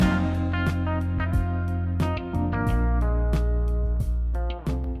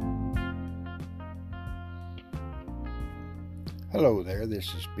Hello there,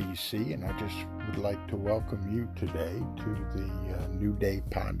 this is BC, and I just would like to welcome you today to the New Day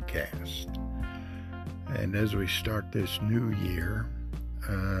podcast. And as we start this new year,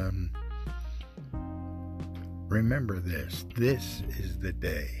 remember this is the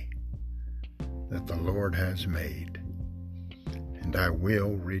day that the Lord has made, and I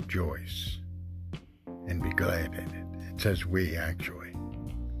will rejoice and be glad in it. It says we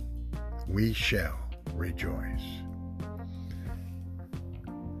shall rejoice.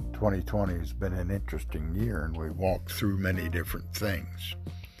 2020 has been an interesting year, and we walked through many different things.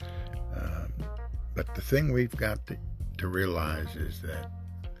 But the thing we've got to realize is that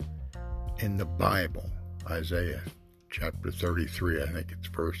in the Bible, Isaiah chapter 33, I think it's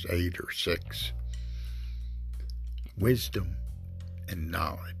verse 8 or 6, wisdom and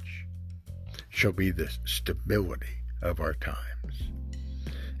knowledge shall be the stability of our times,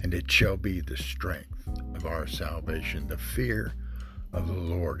 and it shall be the strength of our salvation. The fear of the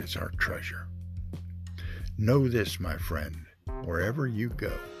Lord is our treasure. Know this, my friend, wherever you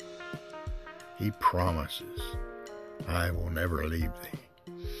go, He promises, I will never leave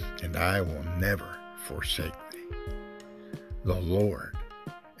thee, and I will never forsake thee. The Lord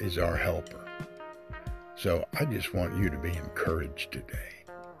is our helper. So I just want you to be encouraged today.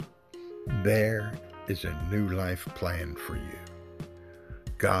 There is a new life planned for you.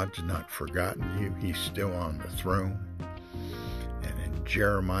 God's not forgotten you. He's still on the throne.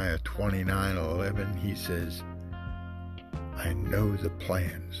 Jeremiah 29:11, he says, I know the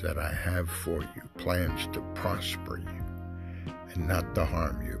plans that I have for you, plans to prosper you and not to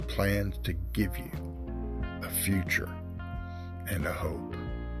harm you, plans to give you a future and a hope.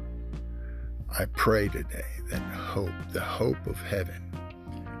 I pray today that the hope of heaven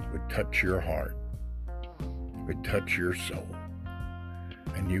would touch your heart, would touch your soul,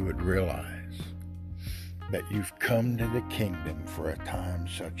 and you would realize that you've come to the kingdom for a time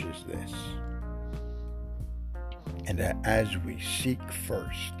such as this. And that as we seek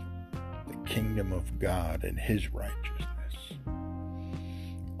first the kingdom of God and His righteousness,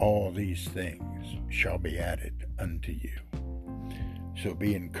 all these things shall be added unto you. So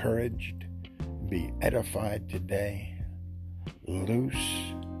be encouraged, be edified today, let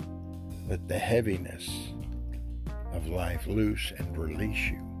the heaviness of life loose and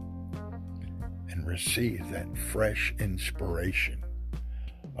release you, and receive that fresh inspiration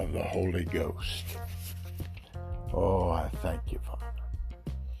of the Holy Ghost. Oh, I thank you, Father.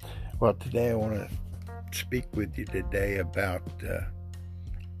 Well, today I want to speak with you today about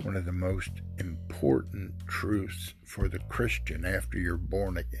one of the most important truths for the Christian after you're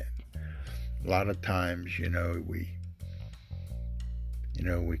born again. A lot of times, we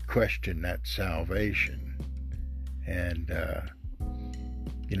question that salvation, and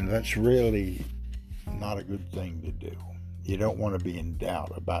that's really not a good thing to do. You don't want to be in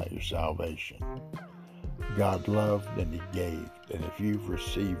doubt about your salvation. God loved and He gave, and if you've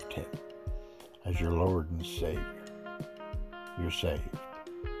received Him as your Lord and Savior, you're saved.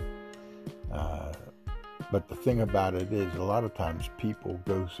 But the thing about it is, a lot of times people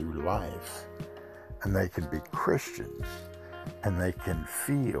go through life and they can be Christians and they can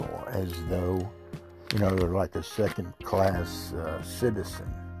feel as though they're like a second-class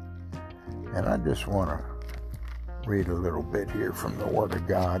citizen. And I just want to read a little bit here from the Word of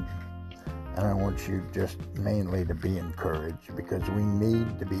God. And I want you just mainly to be encouraged, because we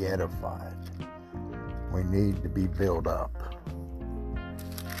need to be edified. We need to be built up.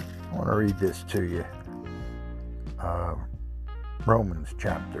 I want to read this to you. Romans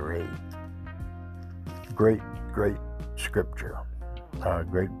chapter 8. Great scripture.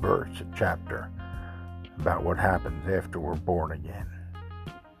 Great verse, a chapter about what happens after we're born again.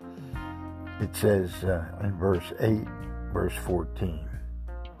 It says in verse 8, verse 14,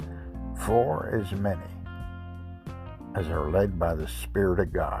 for as many as are led by the Spirit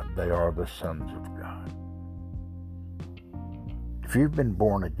of God, they are the sons of God. If you've been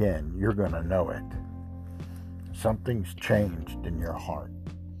born again, you're going to know it. Something's changed in your heart.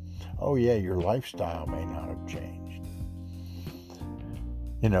 Oh yeah, your lifestyle may not have changed.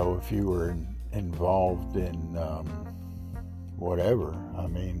 If you were involved in whatever,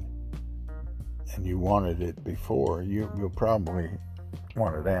 and you wanted it before, you'll probably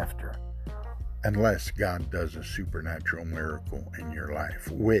want it after, unless God does a supernatural miracle in your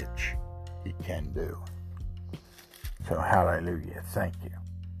life, which He can do. So hallelujah, thank you.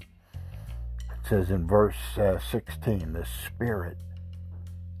 It says in verse 16, the Spirit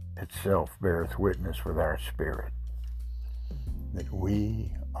itself beareth witness with our spirit that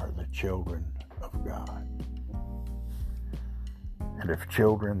we are the children of God. And if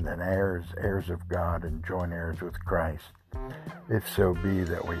children, then heirs, heirs of God, and joint heirs with Christ, if so be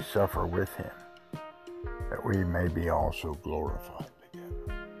that we suffer with him, that we may be also glorified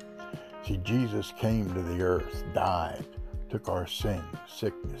together. See, Jesus came to the earth, died, took our sin,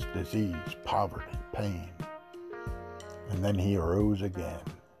 sickness, disease, poverty, pain, and then he arose again.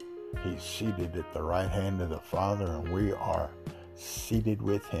 He's seated at the right hand of the Father, and we are seated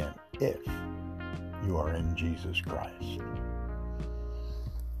with him if you are in Jesus Christ.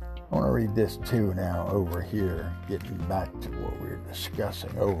 I want to read this too now over here, getting back to what we were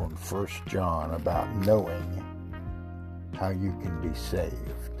discussing over in 1 John about knowing how you can be saved.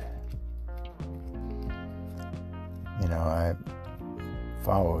 You know, I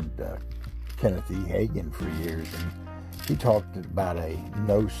followed Kenneth E. Hagin for years, and he talked about a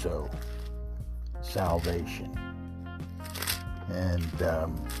no-so salvation. And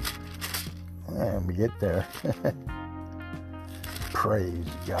we get there. Praise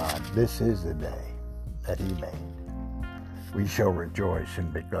God. This is the day that he made. We shall rejoice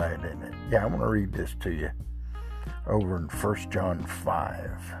and be glad in it. Yeah, I want to read this to you over in 1 John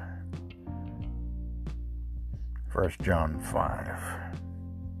 5. 1 John 5,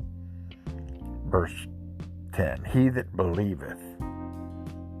 verse 10. He that believeth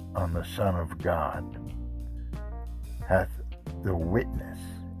on the Son of God hath the witness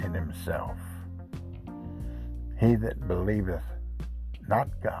in himself. He that believeth not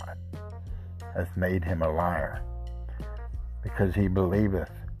God hath made him a liar, because he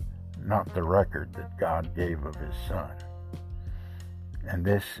believeth not the record that God gave of his Son. And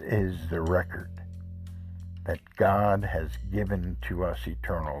this is the record, that God has given to us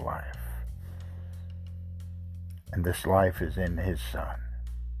eternal life. And this life is in his Son.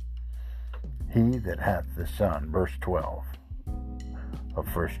 He that hath the Son, verse 12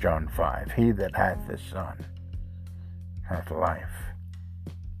 of 1 John 5, he that hath the Son hath life,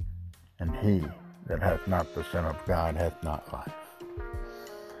 and he that hath not the Son of God hath not life.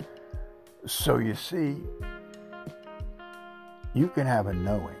 So you see, you can have a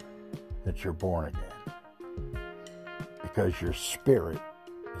knowing that you're born again, because your spirit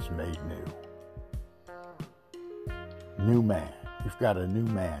is made new. New man. You've got a new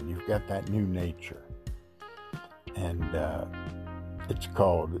man. You've got that new nature. And it's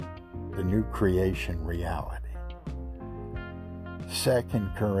called the new creation reality. 2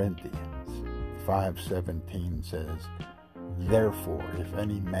 Corinthians 5:17 says, therefore, if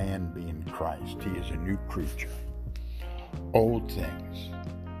any man be in Christ, he is a new creature. Old things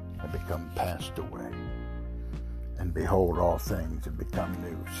have become passed away, and behold, all things have become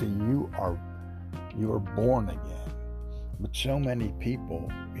new. See, you are born again. But so many people,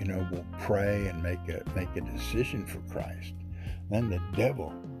 will pray and make a decision for Christ. Then the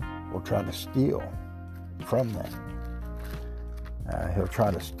devil will try to steal from them. He'll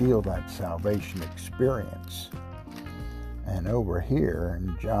try to steal that salvation experience. And over here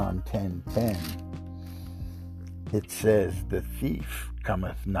in John 10:10, it says, the thief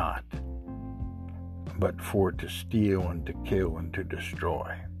cometh not, but for to steal and to kill and to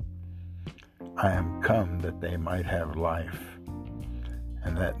destroy. I am come that they might have life,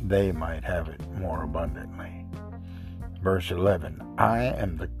 and that they might have it more abundantly. Verse 11, I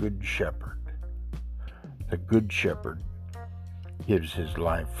am the good shepherd. The good shepherd gives his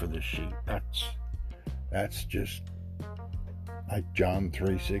life for the sheep. That's just like John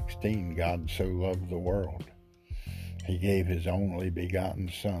 3:16. God so loved the world, he gave his only begotten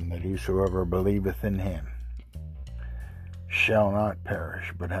Son, that whosoever believeth in him shall not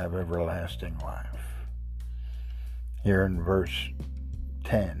perish, but have everlasting life. Here in verse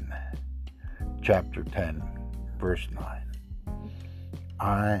 10, chapter 10, verse 9,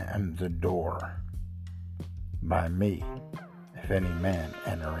 I am the door. By me, if any man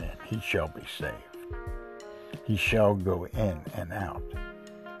enter in, he shall be saved. He shall go in and out,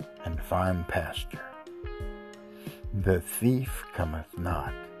 and find pasture. The thief cometh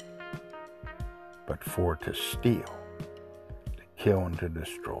not, but for to steal, to kill, and to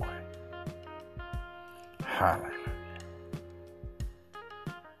destroy. Hallelujah.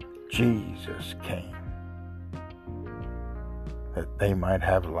 Jesus came that they might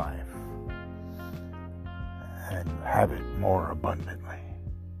have life, and have it more abundantly.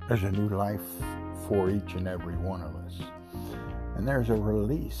 There's a new life for each and every one of us. And there's a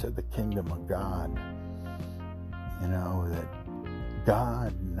release of the kingdom of God. That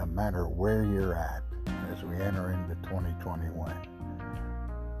God, no matter where you're at, as we enter into 2021,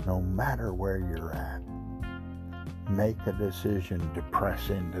 no matter where you're at, make a decision to press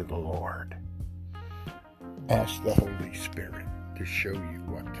into the Lord. Ask the Holy Spirit to show you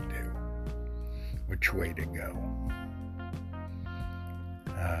what to do, which way to go.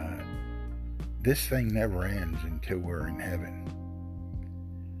 This thing never ends until we're in heaven.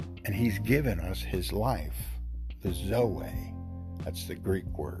 And he's given us his life, the Zoe, that's the Greek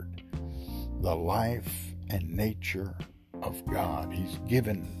word, the life and nature of God. He's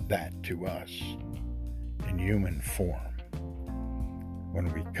given that to us in human form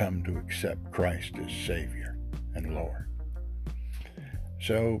when we come to accept Christ as Savior and Lord.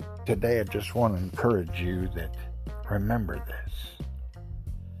 So today I just want to encourage you that remember this.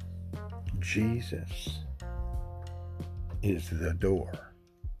 Jesus is the door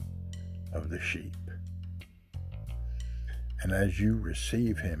of the sheep. And as you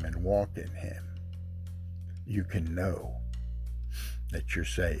receive him and walk in him, you can know that you're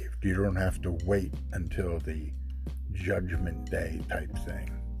saved. You don't have to wait until the judgment day type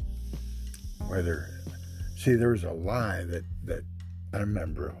thing. There's a lie that I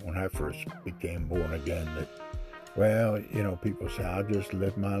remember when I first became born again that, people say, I'll just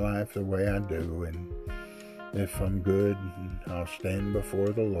live my life the way I do, and if I'm good, I'll stand before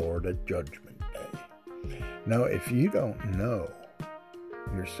the Lord at judgment day. Now, if you don't know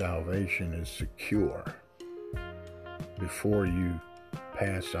your salvation is secure before you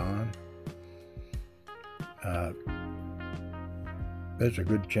pass on, there's a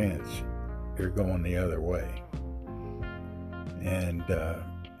good chance you're going the other way. And,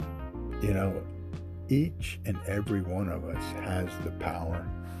 each and every one of us has the power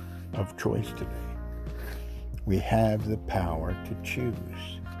of choice today. We have the power to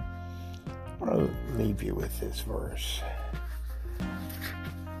choose. I want to leave you with this verse,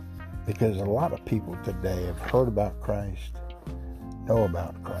 because a lot of people today have heard about Christ, know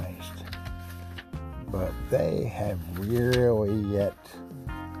about Christ, but they have really yet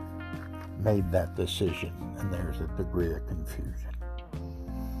made that decision, and there's a degree of confusion.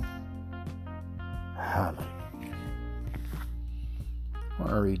 Hallelujah. I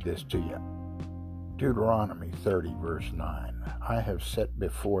want to read this to you. Deuteronomy 30, verse 9. I have set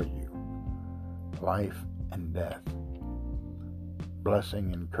before you life and death,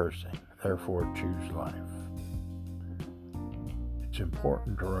 blessing and cursing. Therefore choose life. It's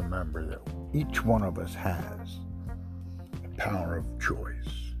important to remember that each one of us has the power of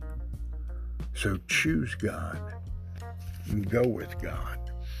choice. So choose God and go with God.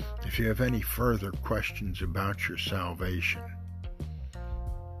 If you have any further questions about your salvation,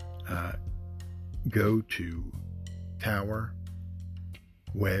 go to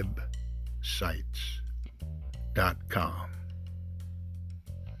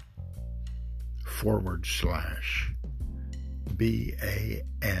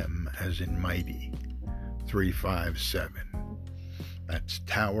as in mighty 357. That's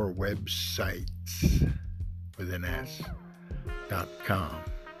towerwebsites with an S.com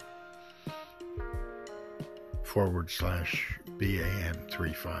 /BAM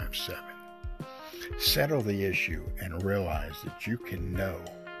 357. Settle the issue and realize that you can know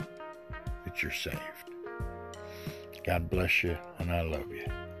that you're saved. God bless you, and I love you.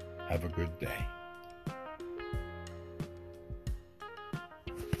 Have a good day.